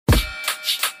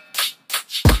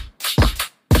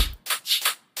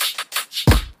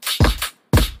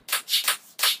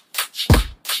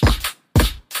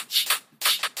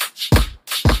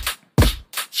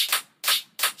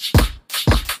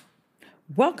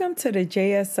Welcome to the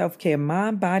JS Self-Care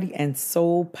Mind, Body, and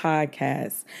Soul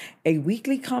podcast, a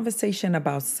weekly conversation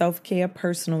about self-care,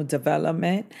 personal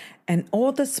development, and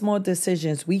all the small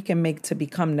decisions we can make to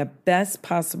become the best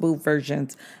possible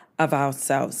versions of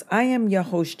ourselves. I am your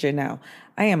host, Janelle.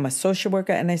 I am a social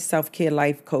worker and a self-care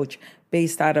life coach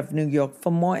based out of New York.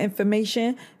 For more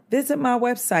information, visit my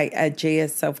website at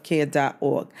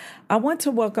jsselfcare.org. I want to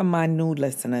welcome my new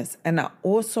listeners, and I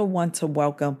also want to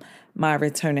welcome my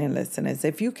returning listeners.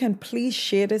 If you can please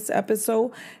share this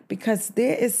episode, because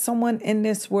there is someone in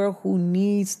this world who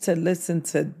needs to listen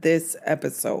to this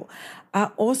episode. I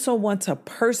also want to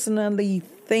personally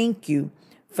thank you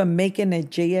for making the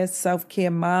JS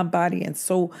Self-Care Mind, Body, and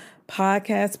Soul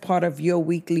podcast part of your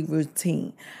weekly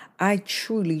routine. I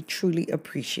truly, truly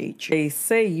appreciate you. They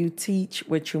say you teach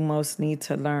what you most need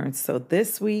to learn. So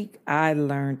this week, I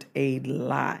learned a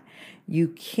lot. You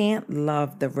can't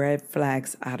love the red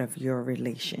flags out of your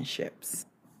relationships.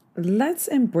 Let's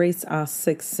embrace our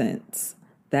sixth sense.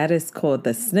 That is called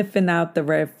the sniffing out the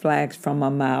red flags from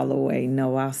a mile away.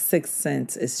 No, our sixth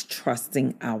sense is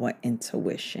trusting our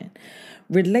intuition.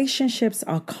 Relationships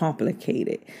are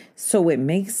complicated, so it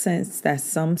makes sense that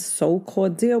some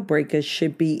so-called deal breakers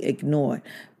should be ignored.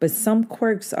 But some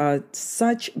quirks are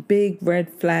such big red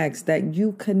flags that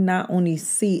you could not only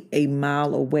see a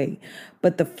mile away,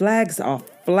 but the flags are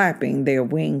flapping their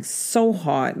wings so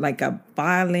hard like a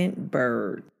violent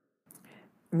bird.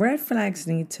 Red flags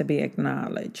need to be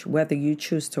acknowledged, whether you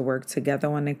choose to work together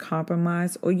on a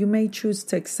compromise or you may choose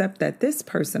to accept that this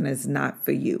person is not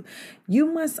for you. You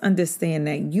must understand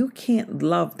that you can't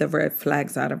love the red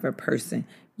flags out of a person.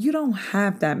 You don't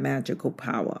have that magical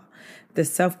power. The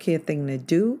self-care thing to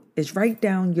do is write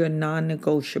down your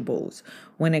non-negotiables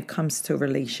when it comes to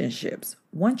relationships.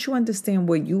 Once you understand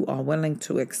what you are willing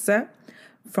to accept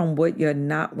from what you're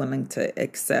not willing to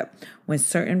accept, when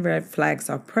certain red flags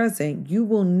are present, you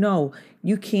will know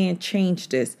you can't change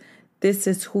this. This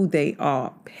is who they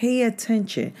are. Pay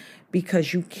attention,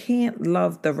 because you can't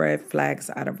love the red flags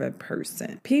out of a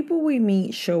person. People we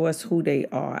meet show us who they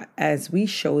are as we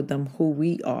show them who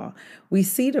we are. We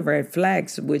see the red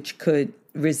flags, which could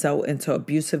result into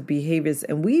abusive behaviors,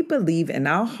 and we believe in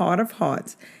our heart of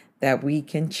hearts that we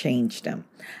can change them.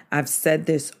 I've said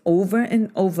this over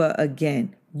and over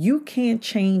again. You can't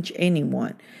change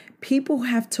anyone. People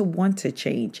have to want to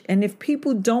change. And if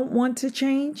people don't want to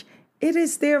change, it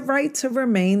is their right to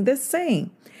remain the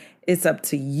same. It's up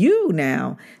to you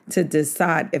now to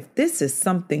decide if this is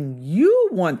something you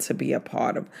want to be a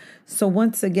part of. So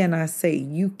once again, I say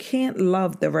you can't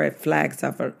love the red flags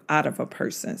out of a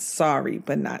person. Sorry,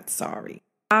 but not sorry.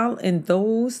 While in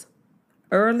those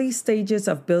early stages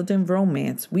of building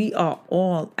romance, we are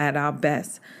all at our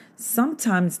best.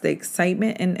 Sometimes the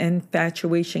excitement and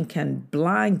infatuation can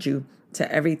blind you to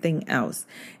everything else.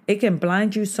 It can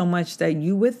blind you so much that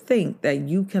you would think that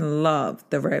you can love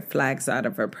the red flags out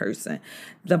of a person.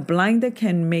 The blinder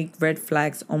can make red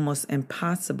flags almost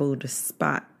impossible to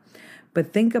spot.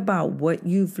 But think about what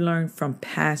you've learned from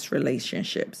past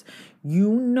relationships. You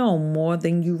know more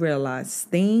than you realize.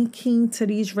 Staying keen to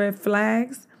these red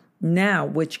flags now,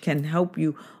 which can help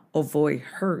you avoid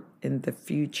hurt in the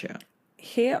future.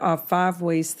 Here are 5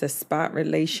 ways to spot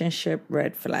relationship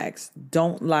red flags.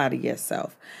 Don't lie to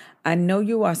yourself. I know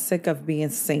you are sick of being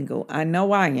single. I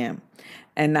know I am.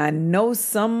 And I know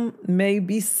some may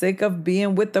be sick of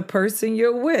being with the person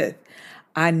you're with.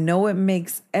 I know it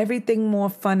makes everything more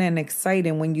fun and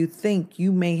exciting when you think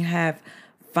you may have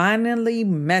finally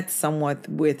met someone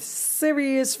with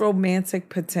serious romantic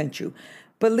potential.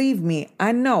 Believe me,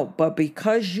 I know, but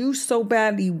because you so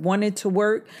badly want it to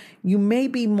work, you may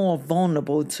be more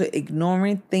vulnerable to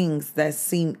ignoring things that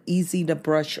seem easy to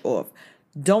brush off.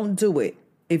 Don't do it.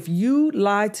 If you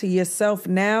lie to yourself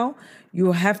now,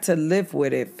 you'll have to live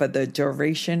with it for the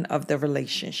duration of the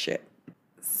relationship.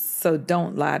 So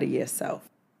don't lie to yourself.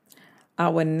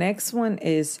 Our next one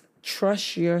is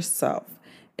trust yourself.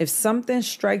 If something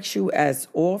strikes you as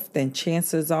off, then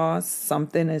chances are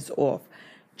something is off.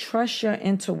 Trust your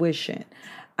intuition.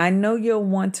 I know you'll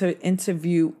want to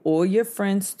interview all your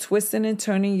friends, twisting and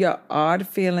turning your odd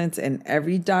feelings in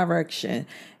every direction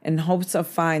in hopes of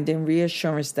finding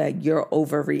reassurance that you're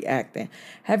overreacting.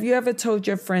 Have you ever told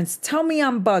your friends, tell me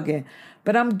I'm bugging,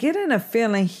 but I'm getting a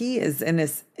feeling he is in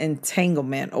this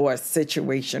entanglement or a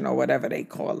situation or whatever they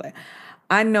call it?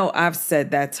 I know I've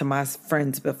said that to my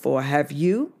friends before. Have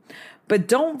you? But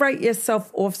don't write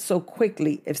yourself off so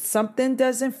quickly. If something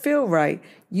doesn't feel right,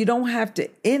 you don't have to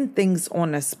end things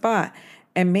on the spot.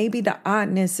 And maybe the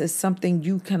oddness is something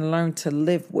you can learn to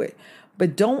live with.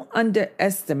 But don't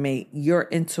underestimate your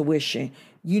intuition.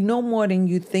 You know more than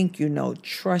you think you know.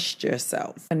 Trust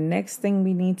yourself. The next thing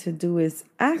we need to do is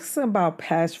ask about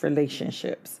past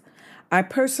relationships. I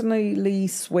personally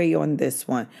sway on this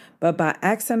one, but by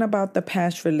asking about the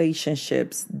past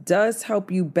relationships does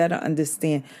help you better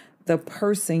understand the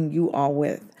person you are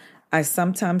with. I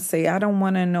sometimes say I don't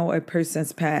want to know a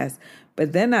person's past,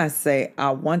 but then I say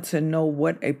I want to know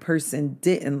what a person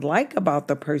didn't like about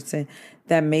the person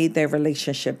that made their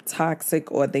relationship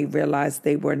toxic, or they realized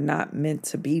they were not meant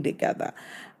to be together.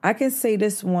 I can say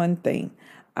this one thing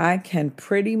I can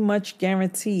pretty much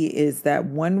guarantee is that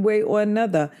one way or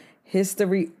another,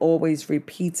 history always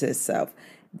repeats itself.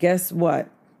 Guess what?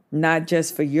 Not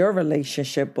just for your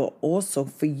relationship, but also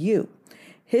for you.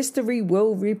 History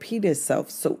will repeat itself.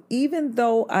 So even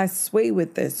though I sway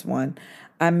with this one,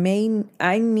 I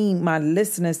need my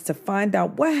listeners to find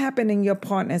out what happened in your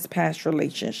partner's past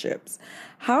relationships.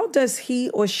 How does he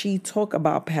or she talk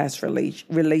about past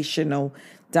relational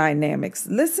dynamics?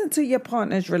 Listen to your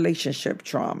partner's relationship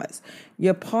traumas.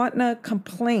 Your partner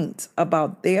complaints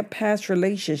about their past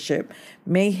relationship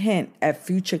may hint at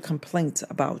future complaints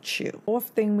about you. Fourth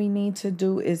thing we need to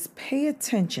do is pay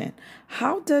attention.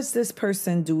 How does this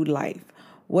person do life?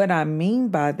 What I mean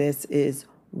by this is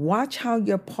watch how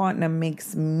your partner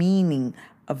makes meaning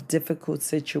of difficult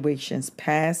situations,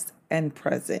 past and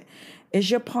present.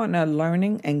 Is your partner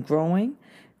learning and growing?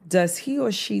 Does he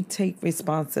or she take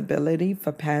responsibility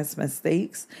for past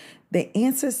mistakes? The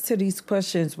answers to these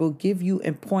questions will give you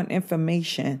important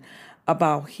information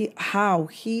about how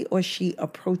he or she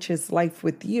approaches life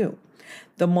with you.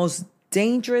 The most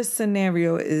dangerous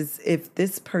scenario is if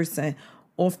this person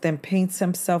often paints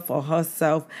himself or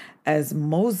herself as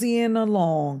moseying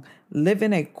along,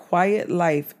 living a quiet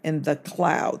life in the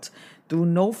clouds through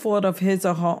no fault of his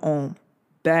or her own.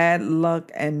 Bad luck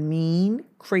and mean,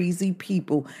 crazy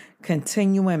people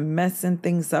continuing messing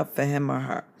things up for him or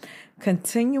her.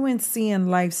 Continuing seeing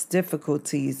life's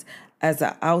difficulties as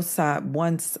an outside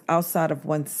of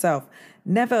oneself.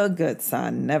 Never a good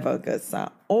sign, never a good sign.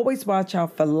 Always watch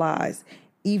out for lies,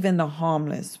 even the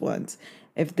harmless ones.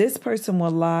 If this person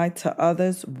will lie to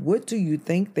others, what do you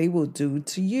think they will do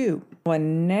to you? Our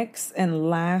next and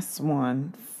last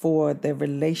one for the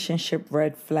relationship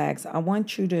red flags, I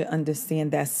want you to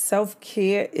understand that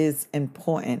self-care is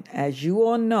important. As you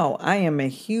all know, I am a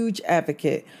huge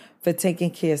advocate for taking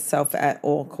care of self at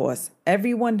all costs.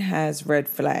 Everyone has red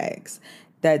flags.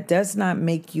 That does not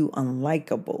make you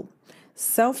unlikable.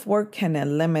 Self-work can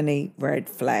eliminate red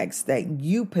flags that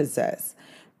you possess.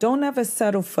 Don't ever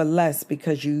settle for less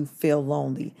because you feel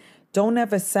lonely. Don't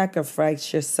ever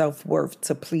sacrifice your self-worth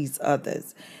to please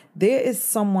others. There is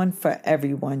someone for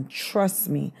everyone. Trust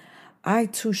me. I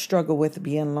too struggle with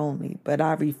being lonely, but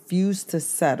I refuse to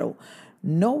settle.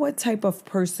 Know what type of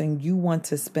person you want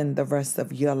to spend the rest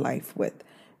of your life with.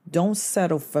 Don't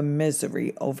settle for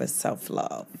misery over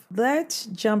self-love. Let's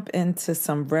jump into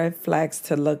some red flags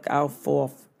to look out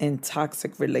for in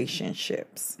toxic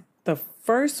relationships. The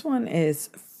first one is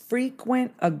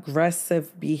frequent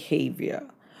aggressive behavior.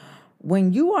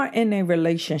 When you are in a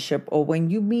relationship or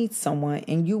when you meet someone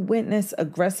and you witness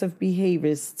aggressive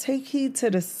behaviors, take heed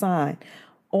to the sign.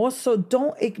 Also,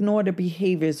 don't ignore the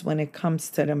behaviors when it comes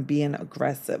to them being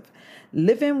aggressive.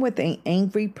 Living with an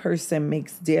angry person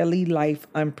makes daily life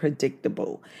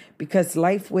unpredictable because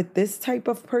life with this type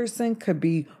of person could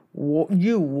be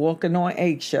you walking on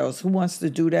eggshells. Who wants to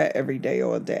do that every day,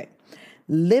 all day?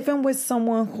 Living with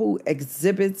someone who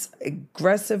exhibits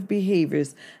aggressive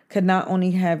behaviors can not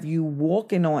only have you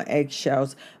walking on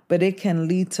eggshells, but it can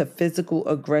lead to physical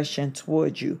aggression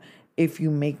towards you if you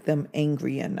make them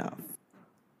angry enough.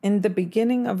 In the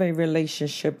beginning of a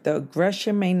relationship, the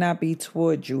aggression may not be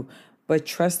toward you, but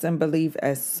trust and believe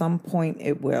at some point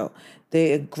it will.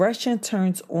 The aggression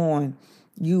turns on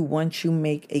you once you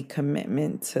make a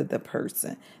commitment to the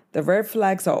person. The red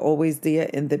flags are always there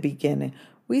in the beginning.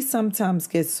 We sometimes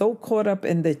get so caught up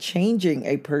in the changing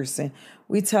a person,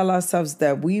 we tell ourselves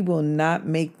that we will not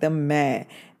make them mad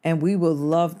and we will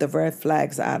love the red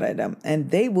flags out of them and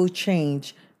they will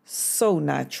change. So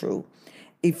not true.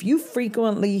 If you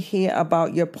frequently hear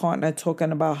about your partner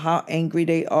talking about how angry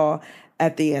they are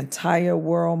at the entire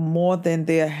world more than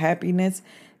their happiness,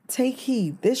 take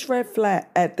heed this red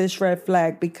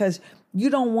flag because you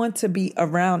don't want to be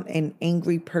around an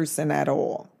angry person at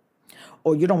all.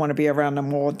 Or you don't want to be around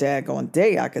them all daggone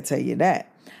day, I could tell you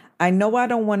that. I know I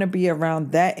don't want to be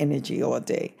around that energy all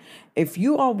day. If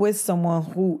you are with someone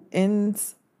who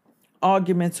ends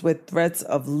arguments with threats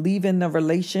of leaving the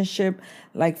relationship,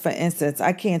 like for instance,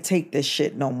 I can't take this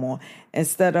shit no more.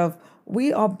 Instead of,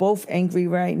 we are both angry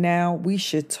right now, we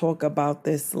should talk about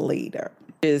this later.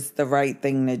 is the right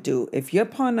thing to do. If your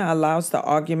partner allows the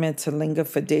argument to linger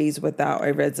for days without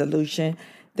a resolution,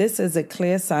 this is a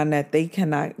clear sign that they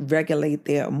cannot regulate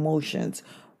their emotions,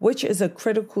 which is a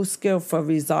critical skill for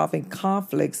resolving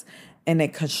conflicts in a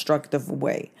constructive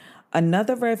way.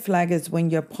 Another red flag is when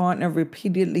your partner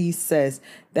repeatedly says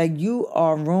that you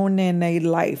are ruining their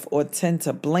life or tend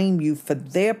to blame you for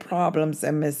their problems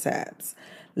and mishaps.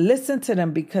 Listen to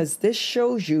them, because this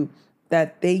shows you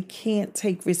that they can't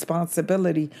take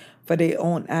responsibility for their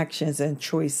own actions and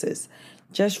choices.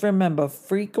 Just remember,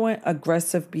 frequent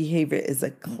aggressive behavior is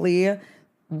a clear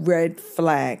red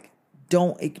flag.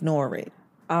 Don't ignore it.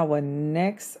 Our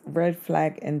next red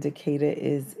flag indicator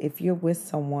is if you're with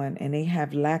someone and they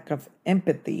have lack of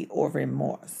empathy or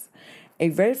remorse.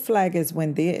 A red flag is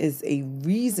when there is a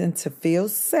reason to feel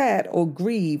sad or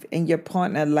grieve and your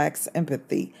partner lacks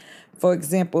empathy. For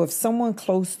example, if someone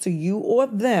close to you or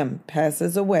them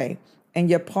passes away and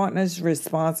your partner's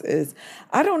response is,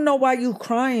 "I don't know why you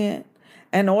crying,"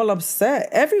 and all upset,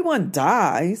 everyone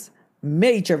dies,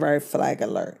 major red flag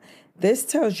alert. This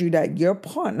tells you that your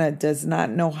partner does not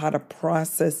know how to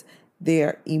process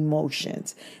their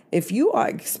emotions. If you are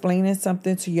explaining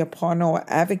something to your partner or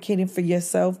advocating for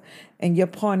yourself and your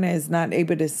partner is not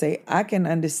able to say, "I can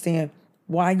understand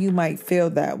why you might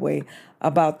feel that way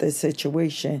about this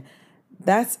situation,"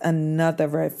 that's another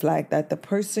red flag that the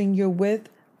person you're with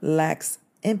lacks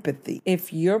empathy.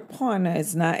 If your partner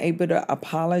is not able to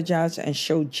apologize and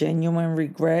show genuine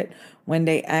regret when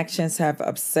their actions have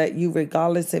upset you,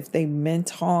 regardless if they meant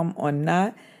harm or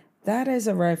not, that is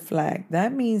a red flag.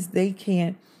 That means they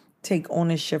can't take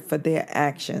ownership for their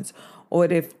actions, or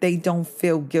if they don't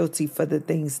feel guilty for the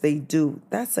things they do.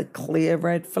 That's a clear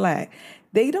red flag.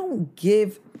 They don't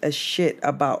give a shit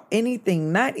about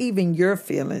anything, not even your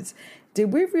feelings.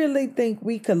 Did we really think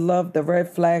we could love the red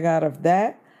flag out of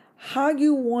that? How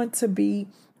you want to be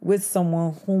with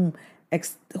someone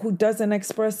who doesn't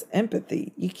express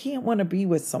empathy? You can't want to be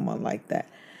with someone like that.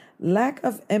 Lack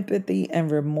of empathy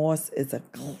and remorse is a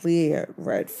clear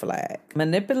red flag.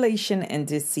 Manipulation and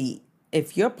deceit.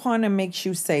 If your partner makes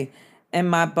you say,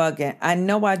 "Am I bugging? I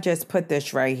know I just put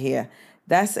this right here,"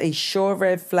 that's a sure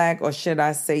red flag, or should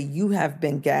I say, you have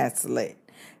been gaslit.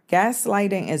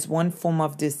 Gaslighting is one form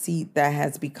of deceit that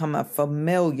has become a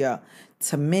familiar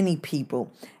to many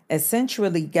people.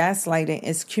 Essentially, gaslighting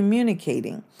is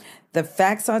communicating. The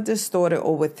facts are distorted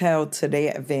or withheld to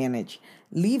their advantage,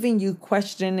 leaving you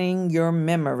questioning your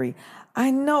memory.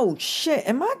 I know, shit,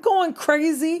 am I going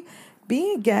crazy?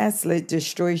 Being gaslit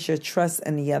destroys your trust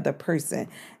in the other person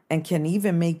and can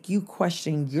even make you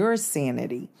question your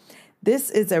sanity. This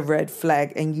is a red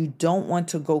flag, and you don't want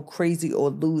to go crazy or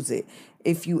lose it.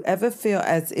 If you ever feel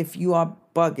as if you are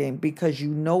bugging because you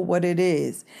know what it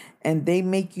is, and they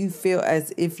make you feel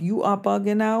as if you are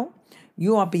bugging out,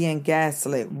 you are being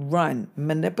gaslit. Run.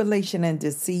 Manipulation and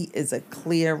deceit is a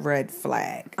clear red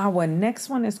flag. Our next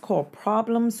one is called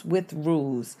problems with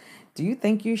rules. Do you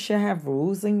think you should have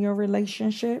rules in your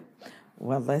relationship?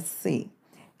 Well, let's see.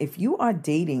 If you are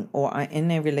dating or are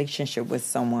in a relationship with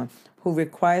someone who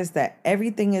requires that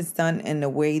everything is done in the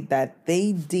way that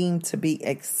they deem to be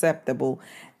acceptable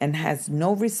and has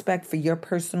no respect for your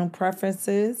personal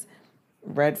preferences,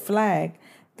 red flag.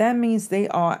 That means they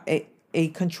are a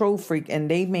control freak and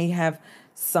they may have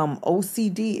some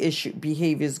OCD issue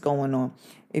behaviors going on.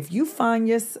 If you find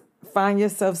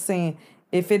yourself saying,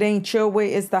 "If it ain't your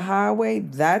way, it's the highway,"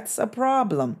 that's a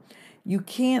problem. You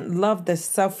can't love the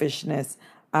selfishness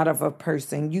out of a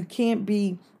person. You can't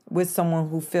be with someone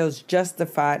who feels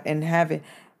justified in having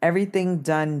everything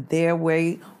done their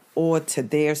way or to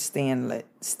their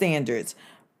standards.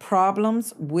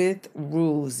 Problems with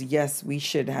rules. Yes, we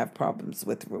should have problems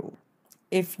with rules.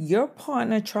 If your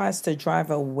partner tries to drive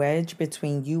a wedge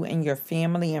between you and your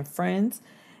family and friends,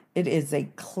 it is a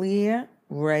clear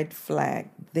red flag.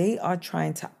 They are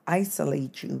trying to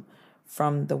isolate you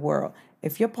from the world.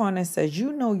 If your partner says,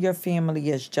 "You know your family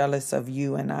is jealous of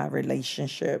you and our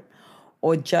relationship,"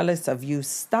 or jealous of you,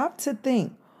 stop to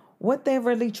think what they're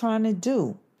really trying to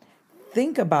do.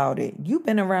 Think about it. You've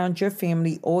been around your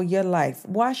family all your life.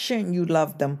 Why shouldn't you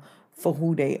love them for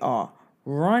who they are?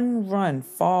 Run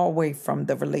far away from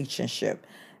the relationship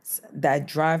that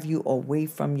drive you away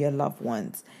from your loved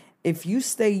ones. If you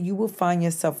stay, you will find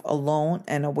yourself alone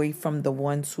and away from the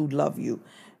ones who love you.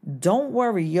 Don't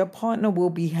worry, your partner will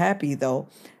be happy though,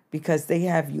 because they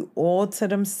have you all to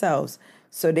themselves,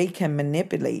 so they can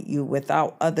manipulate you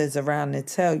without others around to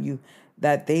tell you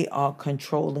that they are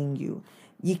controlling you.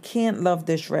 You can't love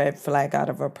this red flag out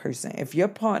of a person. If your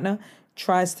partner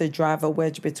tries to drive a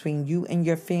wedge between you and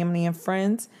your family and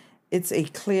friends, It's a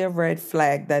clear red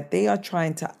flag that they are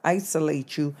trying to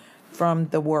isolate you from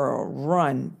the world.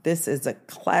 Run. This is a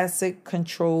classic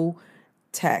control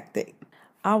tactic.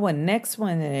 Our next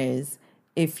one is,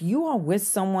 if you are with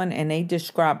someone and they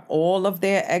describe all of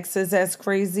their exes as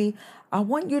crazy, I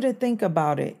want you to think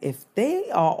about it. If they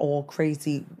are all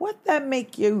crazy, what that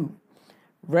make you?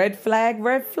 Red flag,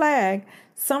 red flag.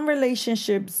 Some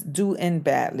relationships do end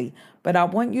badly, but I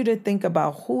want you to think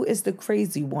about who is the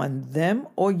crazy one, them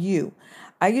or you.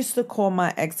 I used to call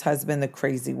my ex-husband the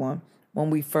crazy one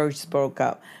when we first broke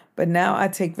up, but now I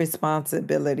take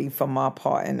responsibility for my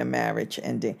part in the marriage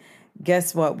ending.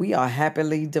 Guess what? We are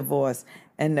happily divorced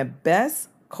and the best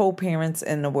co-parents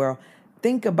in the world.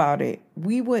 Think about it.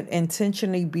 We would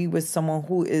intentionally be with someone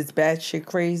who is batshit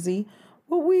crazy.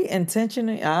 Will we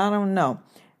intentionally? I don't know.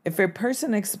 If a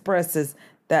person expresses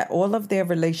that all of their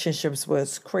relationships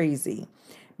was crazy,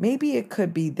 maybe it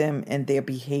could be them and their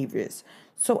behaviors.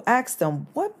 So ask them,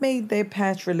 what made their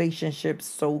past relationships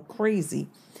so crazy?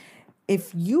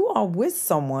 If you are with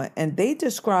someone and they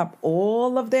describe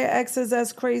all of their exes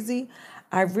as crazy,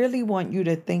 I really want you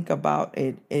to think about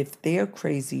it. If they're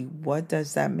crazy, what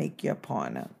does that make your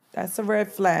partner? That's a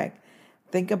red flag.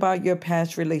 Think about your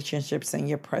past relationships and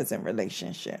your present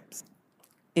relationships.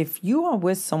 If you are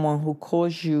with someone who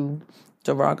calls you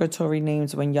derogatory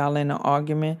names when y'all in an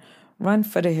argument, run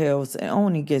for the hills. It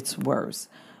only gets worse.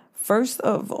 First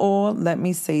of all, let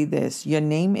me say this. Your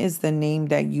name is the name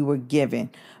that you were given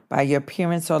by your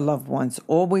parents or loved ones.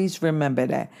 Always remember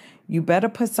that. You better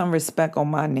put some respect on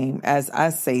my name as I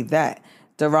say that.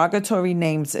 Derogatory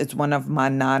names is one of my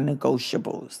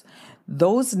non-negotiables.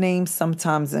 Those names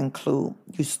sometimes include,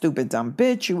 you stupid dumb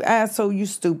bitch, you asshole, you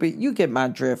stupid, you get my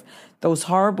drift. Those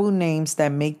horrible names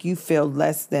that make you feel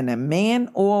less than a man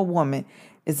or a woman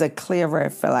is a clear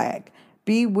red flag.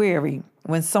 Be wary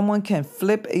when someone can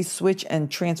flip a switch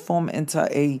and transform into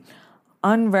a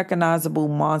unrecognizable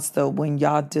monster when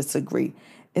y'all disagree.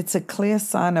 It's a clear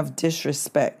sign of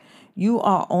disrespect. You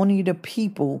are only the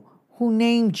people who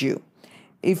named you.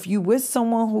 If you with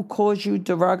someone who calls you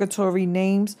derogatory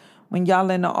names when y'all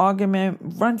in an argument,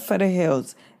 run for the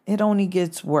hills. It only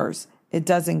gets worse. It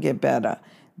doesn't get better.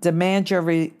 Demand your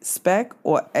respect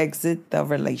or exit the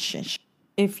relationship.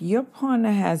 If your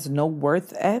partner has no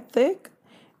worth ethic,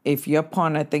 if your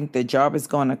partner think the job is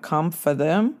going to come for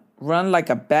them, run like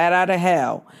a bat out of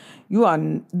hell. You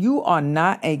are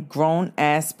not a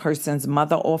grown-ass person's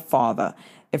mother or father.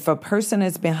 If a person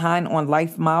is behind on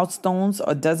life milestones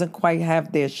or doesn't quite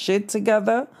have their shit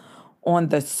together, on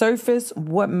the surface,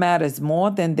 what matters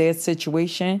more than their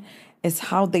situation is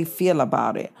how they feel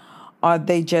about it. Are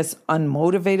they just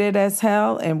unmotivated as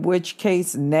hell, in which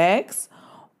case next?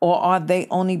 Or are they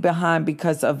only behind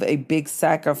because of a big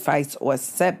sacrifice or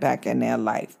setback in their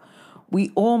life?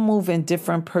 We all move in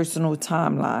different personal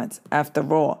timelines.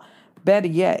 After all, better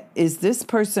yet, is this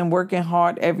person working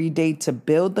hard every day to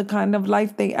build the kind of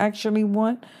life they actually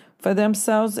want for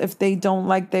themselves if they don't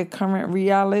like their current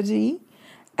reality?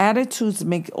 Attitudes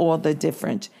make all the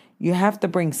difference. You have to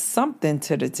bring something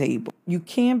to the table. You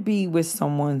can't be with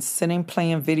someone sitting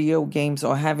playing video games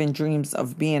or having dreams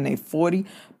of being a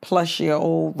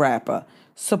 40-plus-year-old rapper.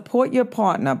 Support your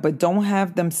partner, but don't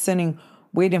have them sitting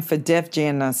waiting for Def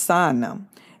Jam to sign them.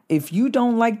 If you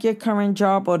don't like your current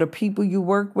job or the people you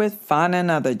work with, find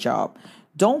another job.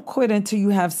 Don't quit until you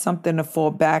have something to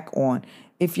fall back on.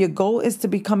 If your goal is to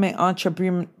become an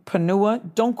entrepreneur,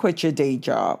 don't quit your day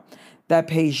job that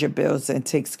pays your bills and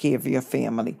takes care of your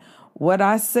family. What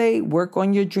I say, work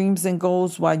on your dreams and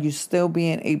goals while you still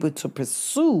being able to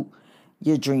pursue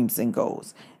your dreams and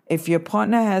goals. If your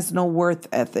partner has no worth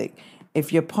ethic,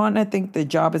 if your partner think the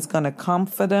job is going to come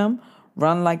for them,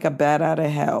 run like a bat out of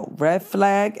hell. Red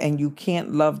flag, and you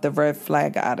can't love the red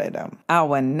flag out of them.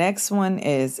 Our next one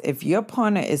is, if your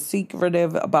partner is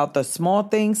secretive about the small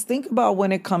things, think about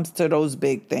when it comes to those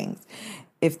big things.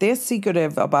 If they're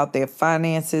secretive about their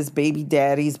finances, baby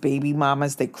daddies, baby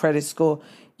mamas, their credit score,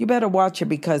 you better watch it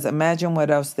because imagine what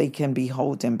else they can be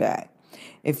holding back.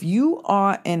 If you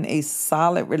are in a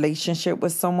solid relationship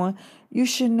with someone, you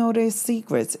should know their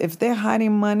secrets. If they're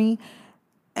hiding money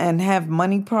and have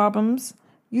money problems,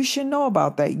 you should know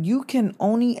about that. You can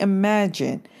only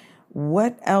imagine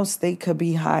what else they could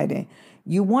be hiding.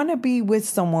 You want to be with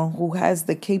someone who has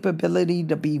the capability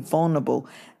to be vulnerable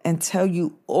and tell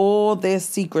you all their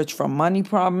secrets from money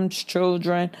problems,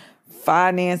 children,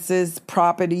 finances,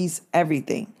 properties,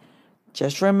 everything.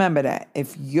 Just remember that.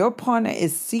 If your partner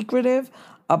is secretive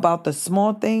about the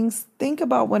small things, think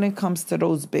about when it comes to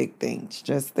those big things.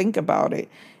 Just think about it.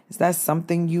 Is that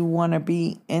something you want to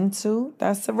be into?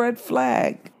 That's a red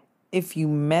flag. If you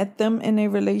met them in a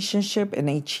relationship and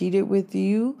they cheated with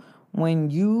you, when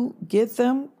you get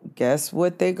them, guess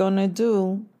what they're going to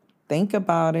do? Think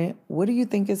about it. What do you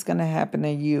think is going to happen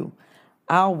to you?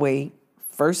 I'll wait.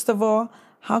 First of all,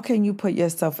 how can you put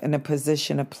yourself in a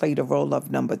position to play the role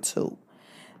of number two?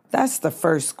 That's the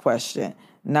first question.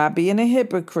 Not being a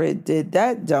hypocrite, did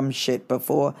that dumb shit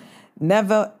before.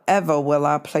 Never, ever will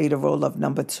I play the role of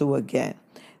number two again.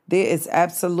 There is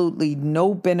absolutely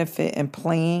no benefit in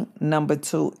playing number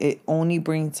two. It only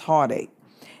brings heartache.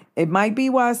 It might be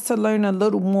wise to learn a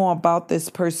little more about this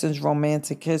person's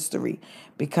romantic history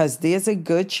because there's a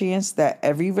good chance that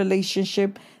every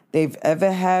relationship they've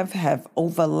ever have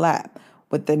overlap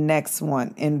with the next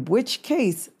one, in which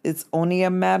case it's only a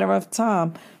matter of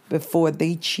time before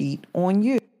they cheat on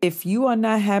you. If you are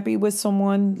not happy with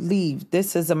someone, leave.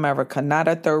 This is America, not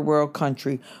a third world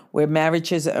country where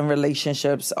marriages and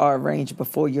relationships are arranged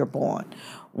before you're born.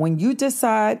 When you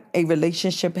decide a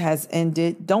relationship has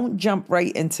ended, don't jump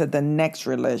right into the next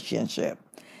relationship.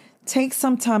 Take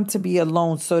some time to be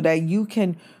alone so that you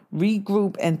can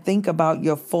regroup and think about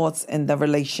your faults in the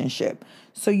relationship,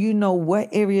 so you know what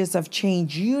areas of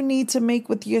change you need to make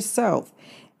with yourself.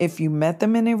 If you met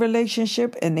them in a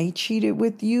relationship and they cheated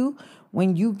with you,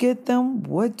 when you get them,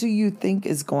 what do you think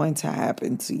is going to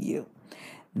happen to you?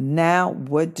 Now,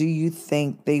 what do you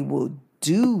think they will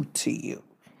do to you?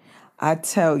 I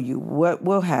tell you what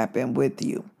will happen with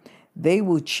you. They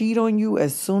will cheat on you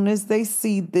as soon as they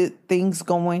see that things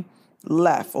going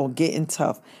left or getting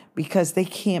tough because they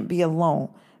can't be alone.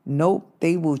 Nope,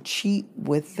 they will cheat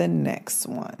with the next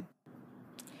one.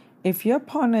 If your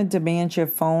partner demands your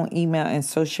phone, email, and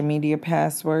social media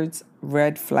passwords,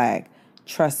 red flag,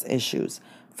 trust issues.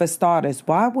 For starters,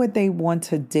 why would they want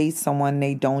to date someone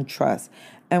they don't trust?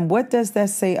 And what does that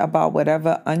say about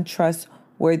whatever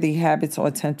untrustworthy habits or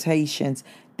temptations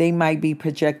they might be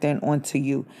projecting onto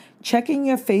you? Checking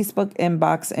your Facebook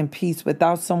inbox in peace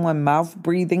without someone mouth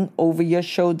breathing over your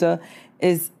shoulder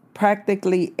is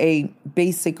practically a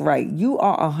basic right. You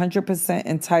are 100%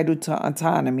 entitled to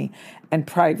autonomy and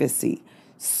privacy.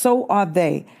 So are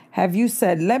they. Have you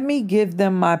said, let me give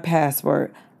them my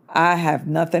password? I have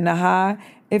nothing to hide.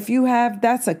 If you have,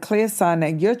 that's a clear sign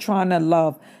that you're trying to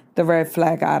love the red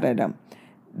flag out of them.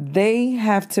 They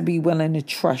have to be willing to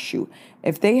trust you.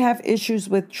 If they have issues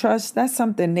with trust, that's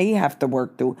something they have to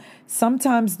work through.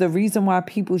 Sometimes the reason why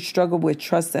people struggle with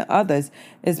trust in others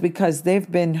is because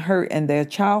they've been hurt in their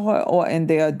childhood or in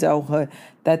their adulthood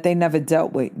that they never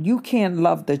dealt with. You can't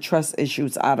love the trust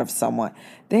issues out of someone.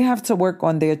 They have to work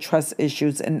on their trust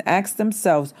issues and ask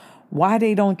themselves why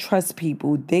they don't trust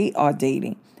people they are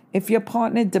dating. If your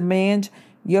partner demands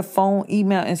your phone,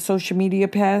 email, and social media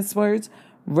passwords,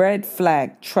 red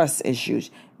flag, trust issues.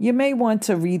 You may want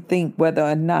to rethink whether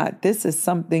or not this is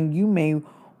something you may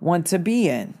want to be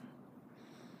in.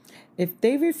 If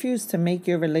they refuse to make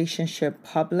your relationship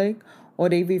public or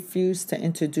they refuse to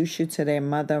introduce you to their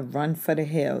mother, run for the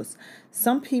hills.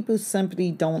 Some people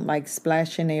simply don't like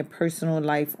splashing their personal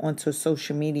life onto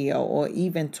social media or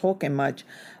even talking much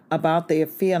about their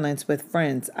feelings with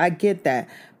friends. I get that,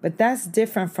 but that's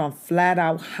different from flat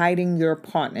out hiding your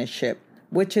partnership,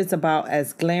 which is about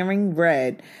as glaring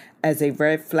red as a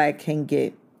red flag can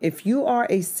get. If you are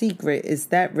a secret, is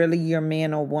that really your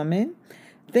man or woman?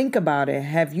 Think about it.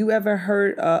 Have you ever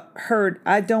heard,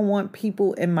 I don't want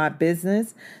people in my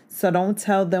business, so don't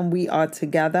tell them we are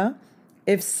together?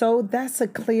 If so, that's a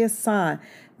clear sign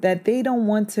that they don't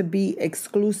want to be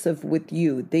exclusive with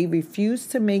you. They refuse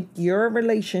to make your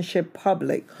relationship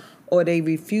public, or they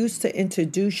refuse to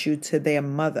introduce you to their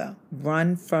mother.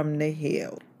 Run from the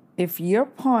hill. If your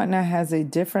partner has a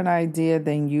different idea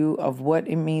than you of what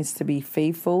it means to be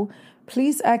faithful,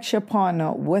 please ask your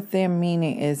partner what their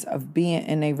meaning is of being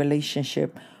in a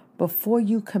relationship before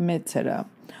you commit to them.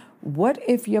 What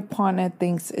if your partner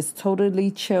thinks it's totally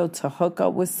chill to hook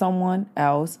up with someone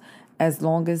else as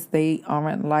long as they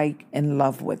aren't in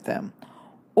love with them?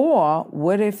 Or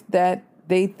what if that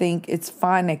they think it's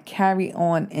fine to carry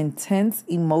on intense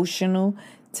emotional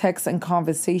texts and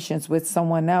conversations with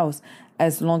someone else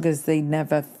as long as they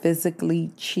never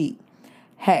physically cheat?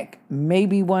 Heck,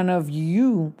 maybe one of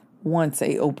you wants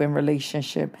an open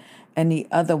relationship and the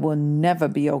other will never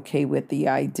be okay with the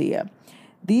idea.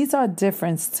 These are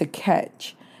different to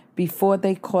catch before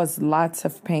they cause lots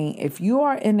of pain. If you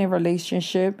are in a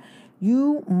relationship,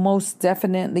 you most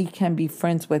definitely can be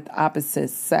friends with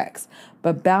opposite sex,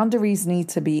 but boundaries need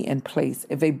to be in place.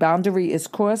 If a boundary is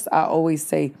crossed, I always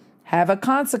say, have a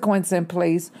consequence in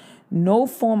place. No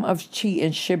form of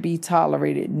cheating should be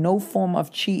tolerated. No form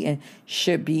of cheating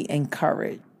should be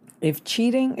encouraged. If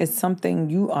cheating is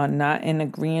something you are not in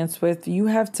agreement with, you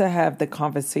have to have the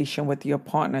conversation with your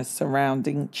partner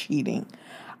surrounding cheating.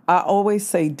 I always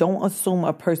say don't assume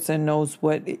a person knows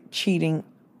what cheating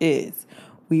is.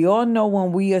 We all know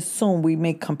when we assume we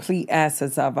make complete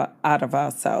asses out of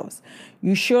ourselves.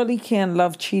 You surely can't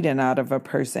love cheating out of a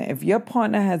person. If your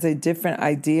partner has a different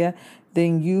idea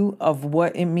than you of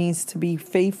what it means to be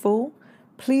faithful,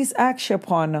 please ask your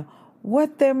partner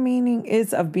what their meaning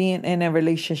is of being in a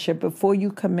relationship before you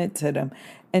commit to them.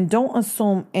 And don't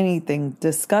assume anything.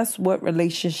 Discuss what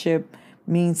relationship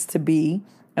means to be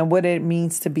and what it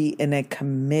means to be in a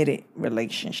committed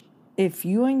relationship. If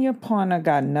you and your partner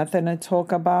got nothing to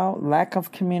talk about, lack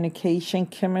of communication,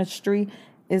 chemistry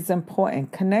is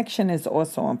important. Connection is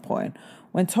also important.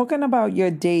 When talking about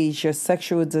your days, your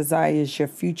sexual desires, your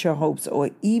future hopes, or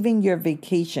even your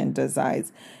vacation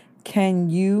desires, can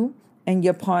you and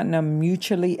your partner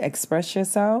mutually express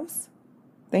yourselves?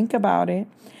 Think about it.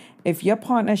 If your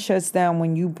partner shuts down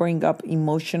when you bring up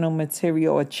emotional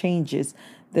material or changes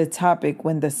the topic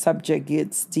when the subject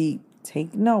gets deep,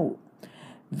 take note.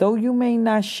 Though you may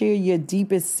not share your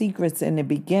deepest secrets in the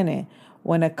beginning,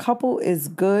 when a couple is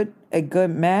a good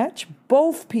match,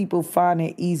 both people find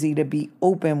it easy to be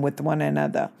open with one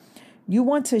another. You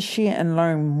want to share and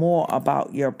learn more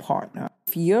about your partner.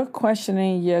 If you're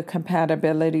questioning your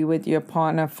compatibility with your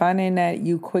partner, finding that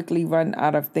you quickly run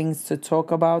out of things to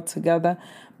talk about together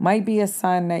might be a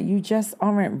sign that you just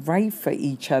aren't right for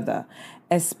each other.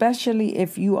 Especially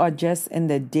if you are just in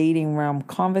the dating realm,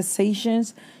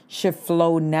 conversations should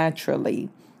flow naturally.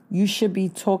 You should be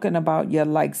talking about your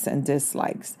likes and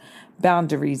dislikes.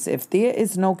 Boundaries. If there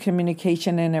is no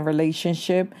communication in a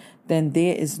relationship, then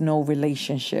there is no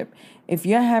relationship. If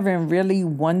you're having really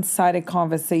one-sided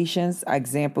conversations,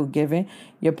 example given,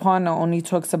 your partner only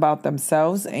talks about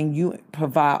themselves and you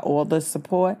provide all the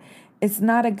support, it's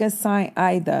not a good sign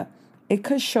either. It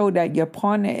could show that your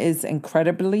partner is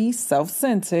incredibly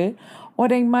self-centered, or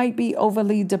they might be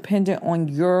overly dependent on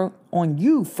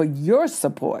you for your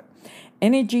support.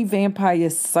 Energy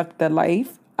vampires suck the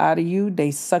life out of you.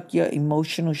 They suck your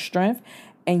emotional strength,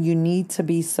 and you need to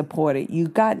be supported. You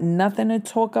got nothing to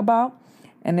talk about,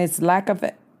 and it's lack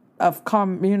of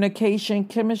communication,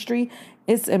 chemistry.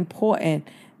 It's important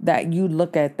that you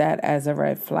look at that as a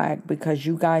red flag because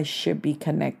you guys should be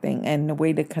connecting, and the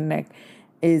way to connect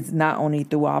is not only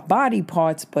through our body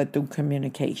parts, but through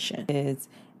communication.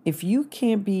 If you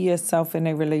can't be yourself in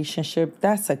a relationship,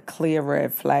 that's a clear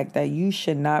red flag that you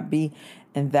should not be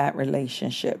in that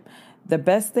relationship. The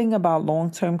best thing about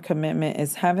long-term commitment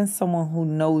is having someone who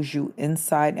knows you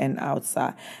inside and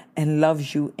outside and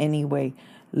loves you anyway.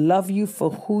 Love you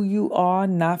for who you are,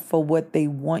 not for what they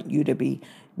want you to be.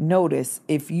 Notice,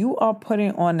 if you are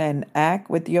putting on an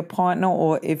act with your partner,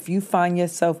 or if you find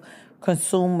yourself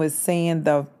consumed with saying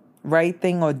the right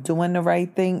thing or doing the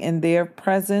right thing in their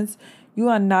presence, you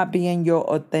are not being your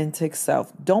authentic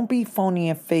self. Don't be phony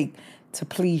and fake to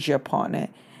please your partner.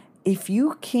 If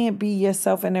you can't be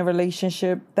yourself in a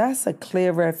relationship, that's a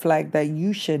clear red flag that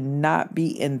you should not be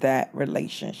in that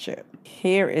relationship.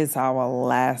 Here is our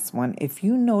last one. If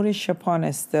you notice your partner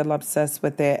is still obsessed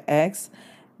with their ex,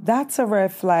 that's a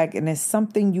red flag and it's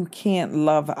something you can't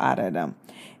love out of them.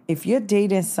 If you're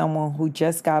dating someone who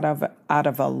just got out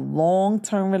of a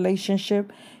long-term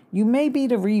relationship, you may be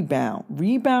the rebound.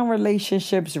 Rebound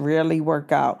relationships rarely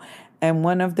work out. And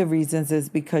one of the reasons is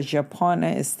because your partner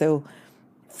is still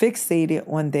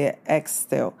fixated on their ex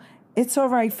still. It's all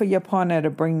right for your partner to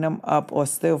bring them up or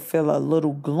still feel a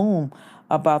little gloom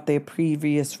about their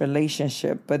previous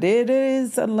relationship, but it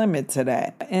is a limit to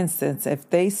that. For instance, if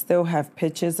they still have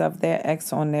pictures of their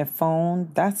ex on their phone,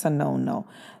 that's a no-no.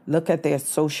 Look at their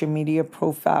social media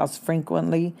profiles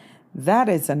frequently. That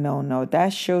is a no-no.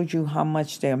 That shows you how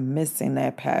much they're missing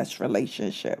their past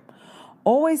relationship.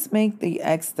 Always make the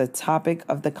ex the topic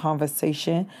of the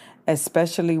conversation,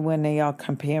 especially when they are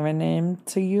comparing them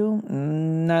to you.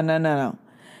 No.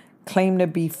 Claim to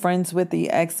be friends with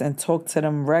the ex and talk to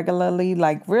them regularly.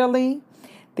 Like, really?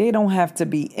 They don't have to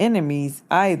be enemies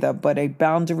either, but a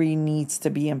boundary needs to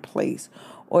be in place.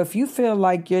 Or if you feel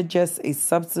like you're just a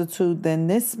substitute, then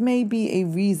this may be a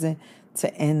reason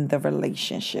to end the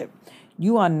relationship.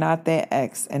 You are not their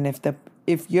ex, and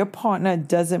if your partner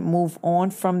doesn't move on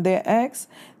from their ex,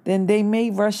 then they may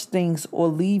rush things or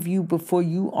leave you before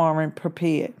you aren't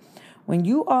prepared. When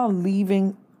you are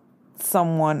leaving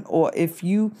someone, or if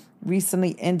you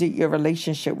recently ended your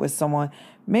relationship with someone,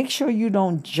 make sure you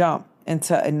don't jump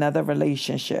into another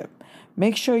relationship.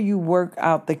 Make sure you work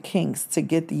out the kinks to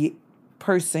get the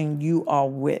person you are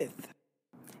with.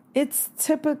 It's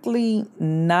typically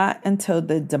not until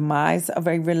the demise of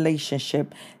a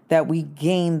relationship that we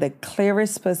gain the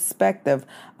clearest perspective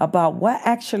about what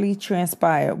actually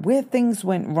transpired, where things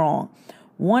went wrong.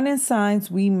 Warning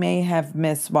signs we may have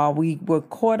missed while we were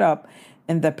caught up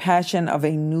in the passion of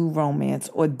a new romance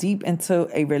or deep into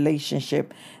a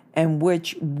relationship in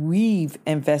which we've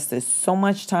invested so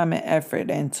much time and effort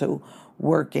into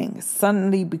working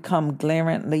suddenly become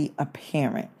glaringly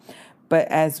apparent. But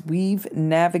as we've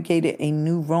navigated a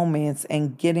new romance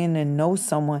and getting to know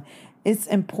someone, it's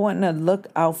important to look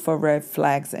out for red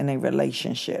flags in a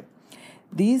relationship.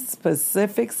 These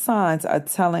specific signs are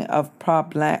telling of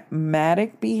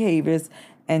problematic behaviors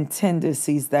and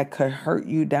tendencies that could hurt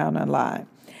you down the line.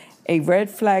 A red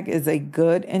flag is a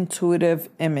good intuitive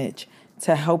image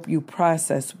to help you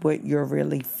process what you're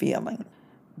really feeling.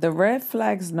 The red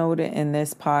flags noted in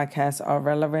this podcast are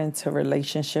relevant to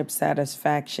relationship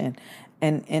satisfaction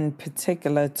and in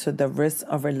particular to the risk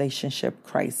of relationship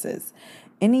crisis.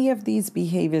 Any of these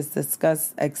behaviors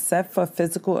discussed except for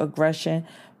physical aggression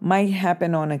might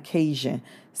happen on occasion,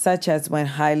 such as when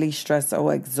highly stressed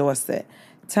or exhausted.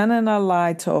 Telling a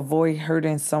lie to avoid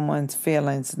hurting someone's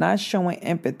feelings, not showing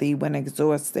empathy when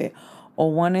exhausted,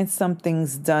 or wanting some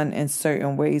things done in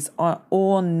certain ways are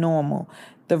all normal.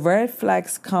 The red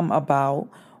flags come about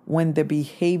when the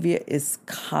behavior is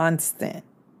constant.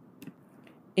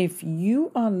 If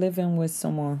you are living with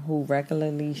someone who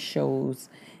regularly shows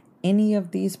any of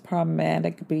these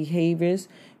problematic behaviors,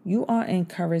 you are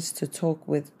encouraged to talk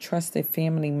with trusted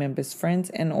family members, friends,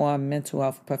 and or mental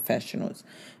health professionals.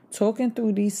 Talking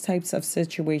through these types of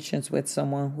situations with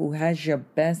someone who has your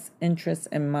best interests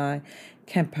in mind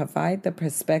can provide the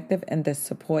perspective and the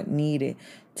support needed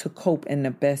to cope in the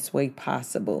best way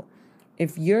possible.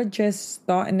 If you're just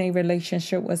starting a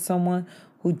relationship with someone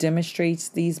who demonstrates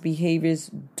these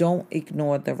behaviors, don't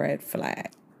ignore the red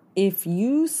flag. If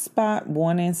you spot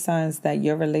warning signs that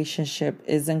your relationship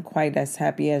isn't quite as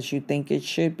happy as you think it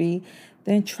should be,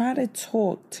 then try to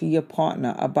talk to your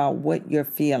partner about what you're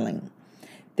feeling.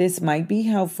 This might be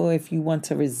helpful if you want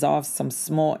to resolve some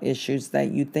small issues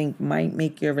that you think might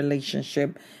make your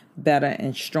relationship better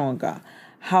and stronger.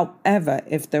 However,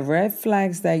 if the red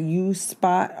flags that you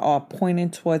spot are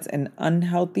pointing towards an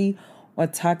unhealthy or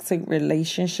toxic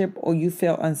relationship or you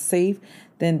feel unsafe,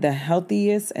 then the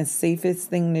healthiest and safest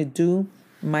thing to do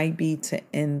might be to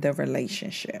end the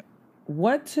relationship.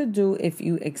 What to do if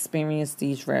you experience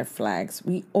these red flags?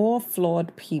 We all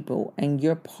flawed people, and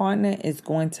your partner is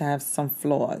going to have some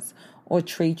flaws or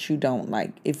traits you don't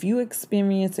like. If you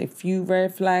experience a few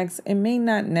red flags, it may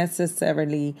not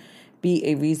necessarily be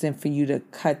a reason for you to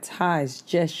cut ties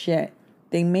just yet.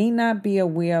 They may not be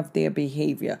aware of their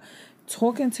behavior.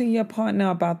 Talking to your partner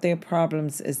about their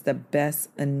problems is the best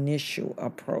initial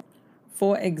approach.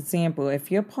 For example,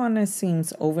 if your partner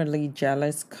seems overly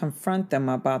jealous, confront them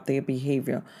about their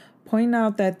behavior. Point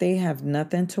out that they have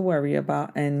nothing to worry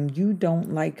about and you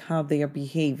don't like how they're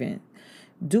behaving.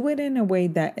 Do it in a way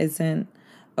that isn't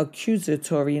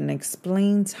accusatory and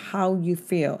explains how you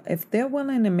feel. If they're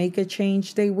willing to make a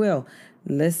change, they will.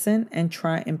 Listen and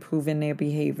try improving their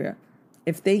behavior.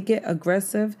 If they get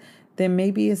aggressive, then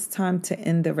maybe it's time to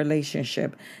end the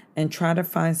relationship and try to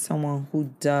find someone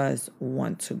who does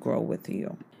want to grow with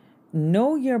you.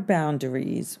 Know your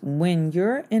boundaries. When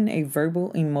you're in a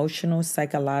verbal, emotional,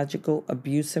 psychological,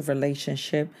 abusive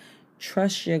relationship,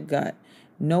 trust your gut.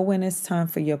 Know when it's time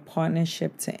for your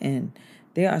partnership to end.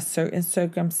 There are certain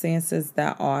circumstances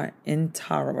that are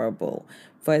intolerable.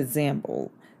 For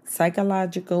example,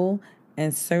 psychological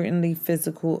and certainly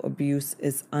physical abuse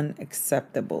is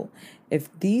unacceptable. If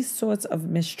these sorts of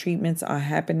mistreatments are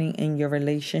happening in your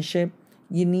relationship,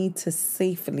 you need to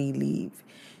safely leave.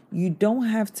 You don't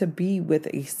have to be with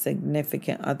a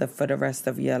significant other for the rest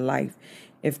of your life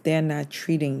if they're not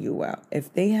treating you well.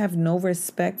 If they have no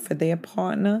respect for their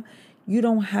partner, you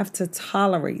don't have to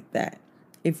tolerate that.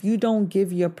 If you don't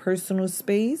give your personal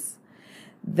space,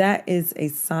 that is a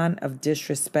sign of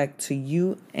disrespect to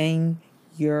you and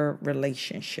your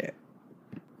relationship.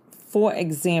 For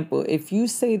example, if you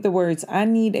say the words, "I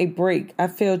need a break," "I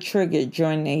feel triggered"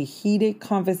 during a heated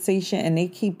conversation and they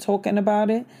keep talking about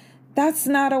it, that's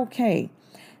not okay.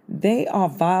 They are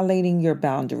violating your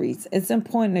boundaries. It's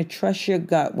important to trust your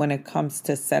gut when it comes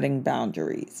to setting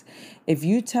boundaries. If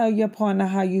you tell your partner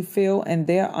how you feel and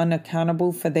they're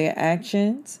unaccountable for their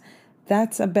actions,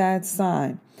 that's a bad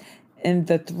sign. In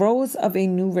the throes of a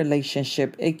new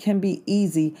relationship, it can be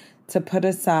easy to put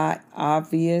aside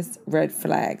obvious red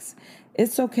flags.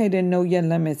 It's okay to know your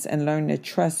limits and learn to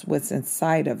trust what's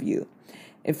inside of you.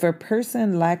 If a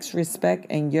person lacks respect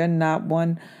and you're not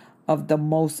one of the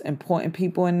most important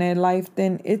people in their life,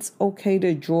 then it's okay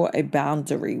to draw a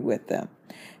boundary with them.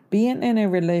 Being in a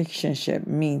relationship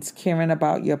means caring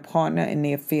about your partner and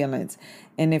their feelings.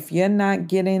 And if you're not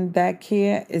getting that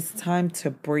care, it's time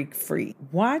to break free.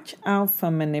 Watch out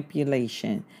for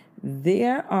manipulation.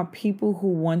 There are people who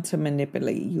want to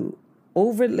manipulate you.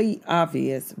 Overly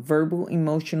obvious verbal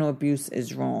emotional abuse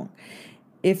is wrong.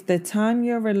 If the time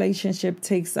your relationship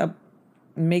takes up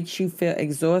makes you feel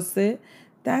exhausted,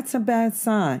 that's a bad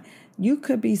sign. You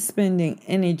could be spending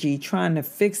energy trying to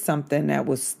fix something that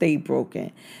will stay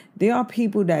broken. There are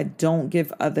people that don't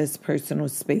give others personal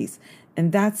space,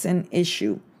 and that's an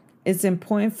issue. It's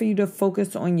important for you to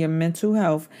focus on your mental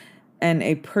health, and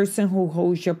a person who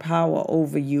holds your power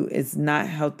over you is not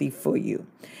healthy for you.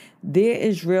 There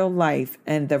is real life,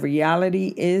 and the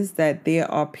reality is that there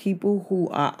are people who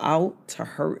are out to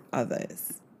hurt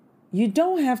others. You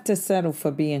don't have to settle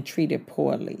for being treated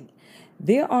poorly.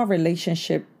 There are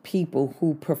relationship people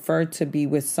who prefer to be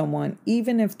with someone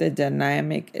even if the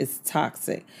dynamic is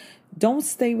toxic. Don't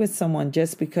stay with someone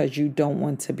just because you don't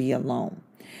want to be alone.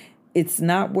 It's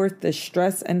not worth the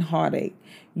stress and heartache.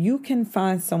 You can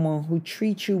find someone who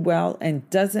treats you well and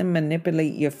doesn't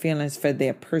manipulate your feelings for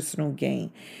their personal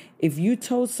gain. If you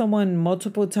told someone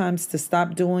multiple times to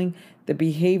stop doing the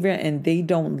behavior and they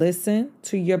don't listen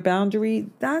to your boundary,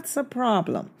 that's a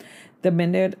problem. The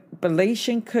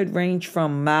manipulation could range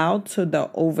from mild to the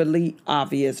overly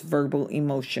obvious verbal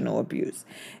emotional abuse.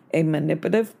 A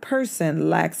manipulative person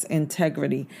lacks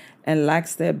integrity and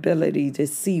lacks the ability to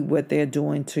see what they're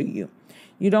doing to you.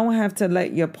 You don't have to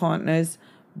let your partners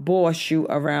boss you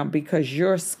around because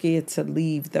you're scared to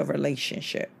leave the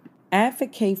relationship.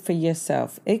 Advocate for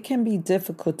yourself. It can be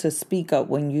difficult to speak up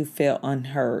when you feel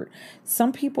unheard.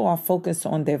 Some people are focused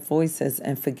on their voices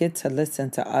and forget to listen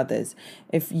to others.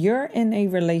 If you're in a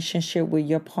relationship where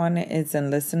your partner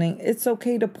isn't listening, it's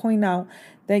okay to point out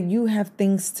that you have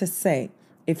things to say.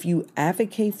 If you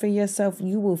advocate for yourself,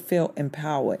 you will feel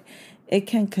empowered. It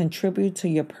can contribute to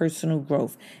your personal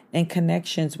growth and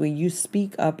connections where you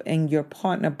speak up and your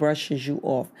partner brushes you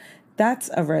off. That's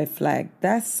a red flag.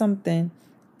 That's something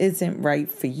isn't right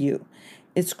for you.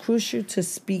 It's crucial to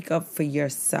speak up for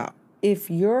yourself. If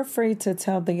you're afraid to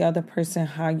tell the other person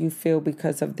how you feel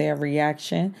because of their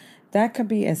reaction, that could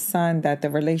be a sign that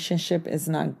the relationship is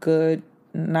not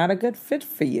a good fit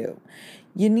for you.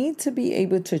 You need to be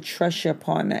able to trust your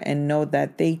partner and know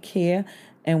that they care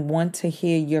and want to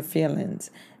hear your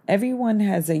feelings. Everyone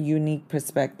has a unique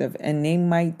perspective and they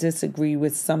might disagree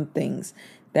with some things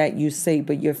that you say,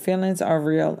 but your feelings are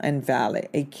real and valid.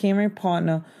 A caring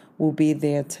partner will be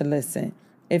there to listen.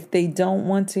 If they don't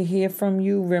want to hear from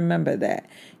you, remember that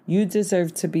you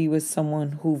deserve to be with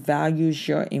someone who values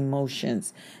your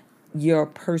emotions. Your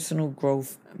personal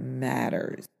growth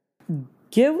matters.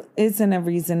 Guilt isn't a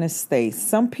reason to stay.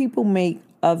 Some people make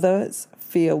others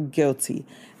feel guilty.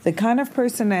 The kind of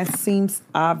person that seems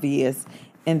obvious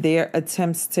in their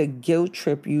attempts to guilt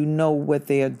trip you know what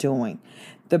they're doing.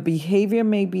 The behavior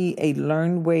may be a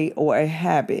learned way or a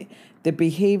habit. The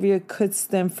behavior could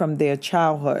stem from their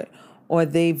childhood or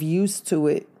they've used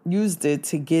it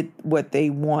to get what they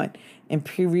want in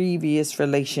previous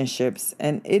relationships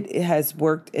and it has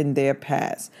worked in their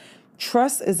past.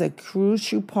 Trust is a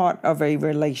crucial part of a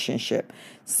relationship.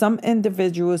 Some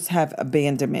individuals have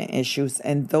abandonment issues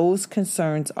and those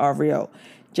concerns are real.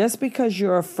 Just because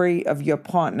you're afraid of your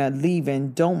partner leaving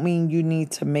don't mean you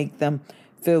need to make them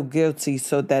feel guilty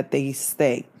so that they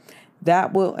stay.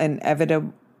 That will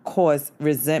inevitably cause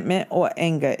resentment or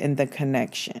anger in the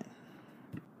connection.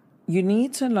 You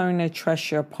need to learn to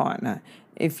trust your partner.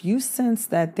 If you sense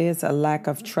that there's a lack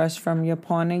of trust from your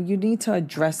partner, you need to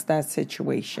address that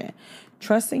situation.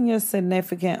 Trusting your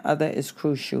significant other is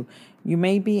crucial. You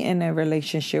may be in a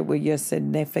relationship where your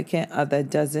significant other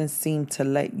doesn't seem to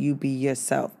let you be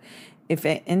yourself. If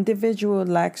an individual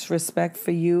lacks respect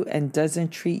for you and doesn't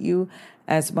treat you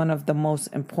as one of the most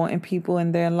important people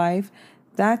in their life,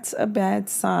 that's a bad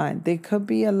sign. There could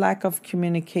be a lack of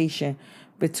communication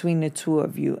between the two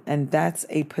of you, and that's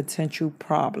a potential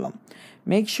problem.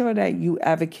 Make sure that you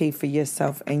advocate for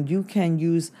yourself, and you can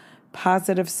use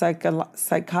positive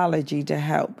psychology to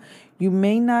help. You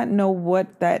may not know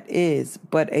what that is,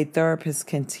 but a therapist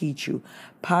can teach you.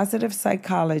 Positive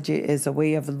psychology is a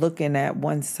way of looking at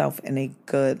oneself in a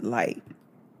good light.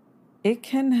 It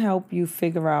can help you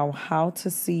figure out how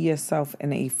to see yourself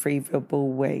in a favorable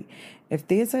way. If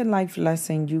there's a life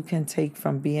lesson you can take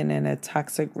from being in a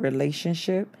toxic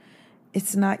relationship,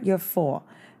 it's not your fault.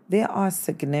 There are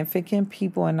significant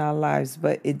people in our lives,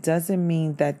 but it doesn't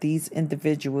mean that these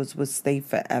individuals will stay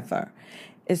forever.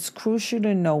 It's crucial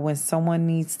to know when someone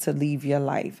needs to leave your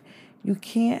life. You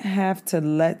can't have to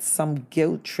let some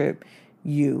guilt trip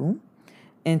you.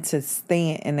 into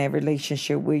staying in a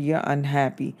relationship where you're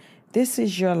unhappy. This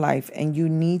is your life and you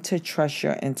need to trust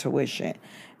your intuition.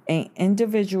 An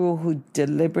individual who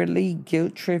deliberately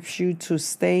guilt trips you to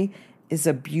stay is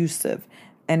abusive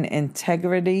and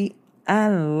integrity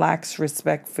and lacks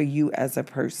respect for you as a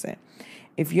person.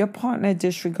 If your partner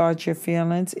disregards your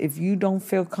feelings, if you don't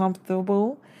feel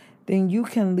comfortable, then you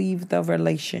can leave the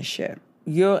relationship.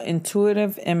 Your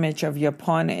intuitive image of your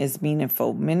partner is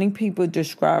meaningful. Many people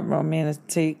describe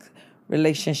romantic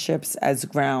relationships as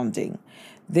grounding.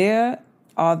 There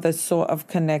are the sort of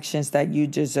connections that you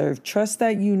deserve. Trust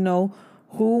that you know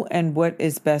who and what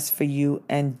is best for you,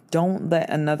 and don't let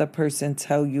another person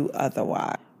tell you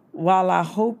otherwise. While I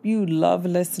hope you love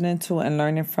listening to and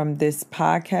learning from this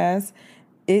podcast,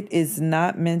 it is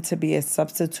not meant to be a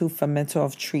substitute for mental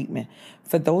health treatment.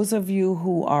 For those of you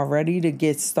who are ready to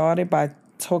get started by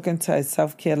talking to a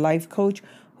self-care life coach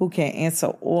who can answer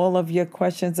all of your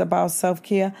questions about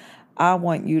self-care, I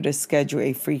want you to schedule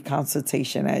a free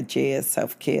consultation at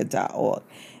jsselfcare.org.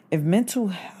 If mental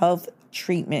health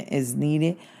treatment is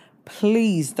needed,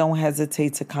 please don't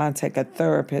hesitate to contact a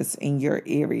therapist in your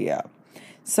area.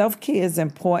 Self-care is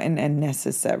important and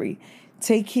necessary.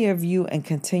 Take care of you and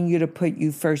continue to put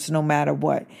you first no matter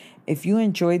what. If you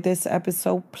enjoyed this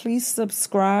episode, please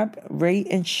subscribe, rate,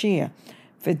 and share.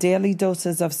 For daily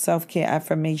doses of self-care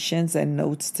affirmations and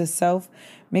notes to self,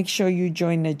 make sure you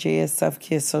join the JS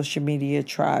Self-Care social media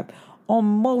tribe on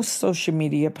most social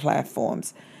media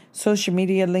platforms. Social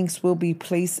media links will be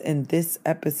placed in this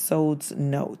episode's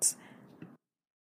notes.